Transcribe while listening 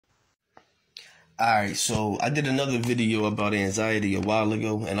Alright, so I did another video about anxiety a while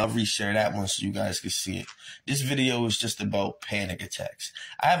ago, and I'll reshare that one so you guys can see it. This video is just about panic attacks.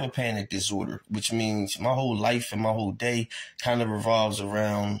 I have a panic disorder, which means my whole life and my whole day kind of revolves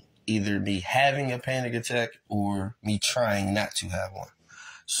around either me having a panic attack or me trying not to have one.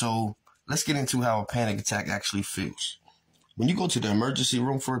 So let's get into how a panic attack actually feels. When you go to the emergency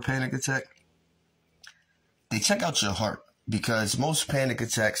room for a panic attack, they check out your heart. Because most panic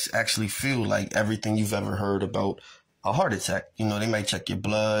attacks actually feel like everything you've ever heard about a heart attack. You know, they might check your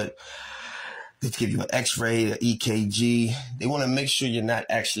blood. They give you an x-ray, an EKG. They want to make sure you're not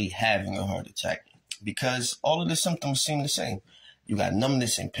actually having a heart attack because all of the symptoms seem the same. You got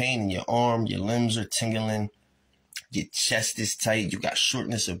numbness and pain in your arm. Your limbs are tingling. Your chest is tight. You got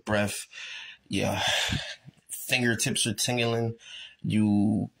shortness of breath. Your fingertips are tingling.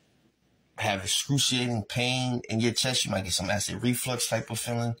 You have excruciating pain in your chest. You might get some acid reflux type of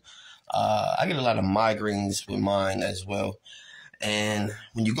feeling. I get a lot of migraines with mine as well. And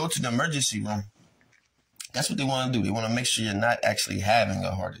when you go to the emergency room, that's what they want to do. They want to make sure you're not actually having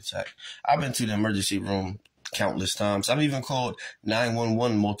a heart attack. I've been to the emergency room countless times. I've even called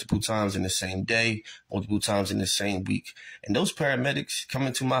 911 multiple times in the same day, multiple times in the same week. And those paramedics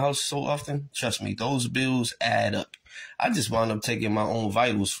coming to my house so often, trust me, those bills add up. I just wound up taking my own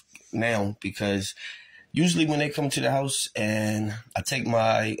vitals now because usually when they come to the house and I take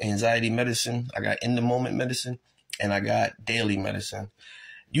my anxiety medicine, I got in the moment medicine and I got daily medicine.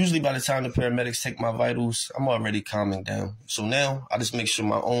 Usually by the time the paramedics take my vitals, I'm already calming down. So now I just make sure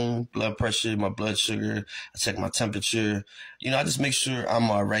my own blood pressure, my blood sugar, I check my temperature. You know, I just make sure I'm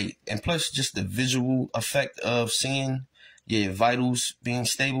all right. And plus just the visual effect of seeing your vitals being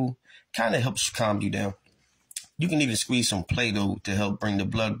stable kind of helps calm you down. You can even squeeze some Play-Doh to help bring the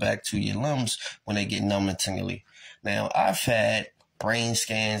blood back to your limbs when they get numb and tingly. Now, I've had brain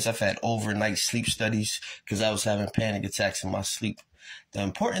scans. I've had overnight sleep studies because I was having panic attacks in my sleep. The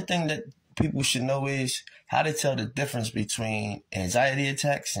important thing that people should know is how to tell the difference between anxiety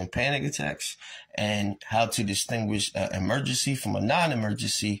attacks and panic attacks and how to distinguish an emergency from a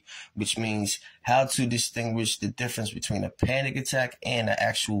non-emergency, which means how to distinguish the difference between a panic attack and an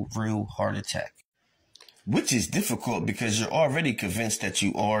actual real heart attack. Which is difficult because you're already convinced that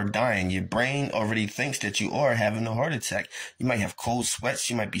you are dying. Your brain already thinks that you are having a heart attack. You might have cold sweats.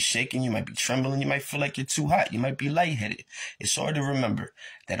 You might be shaking. You might be trembling. You might feel like you're too hot. You might be lightheaded. It's hard to remember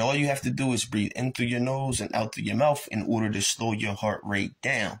that all you have to do is breathe in through your nose and out through your mouth in order to slow your heart rate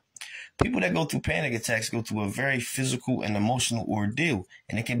down. People that go through panic attacks go through a very physical and emotional ordeal,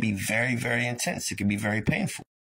 and it can be very, very intense. It can be very painful.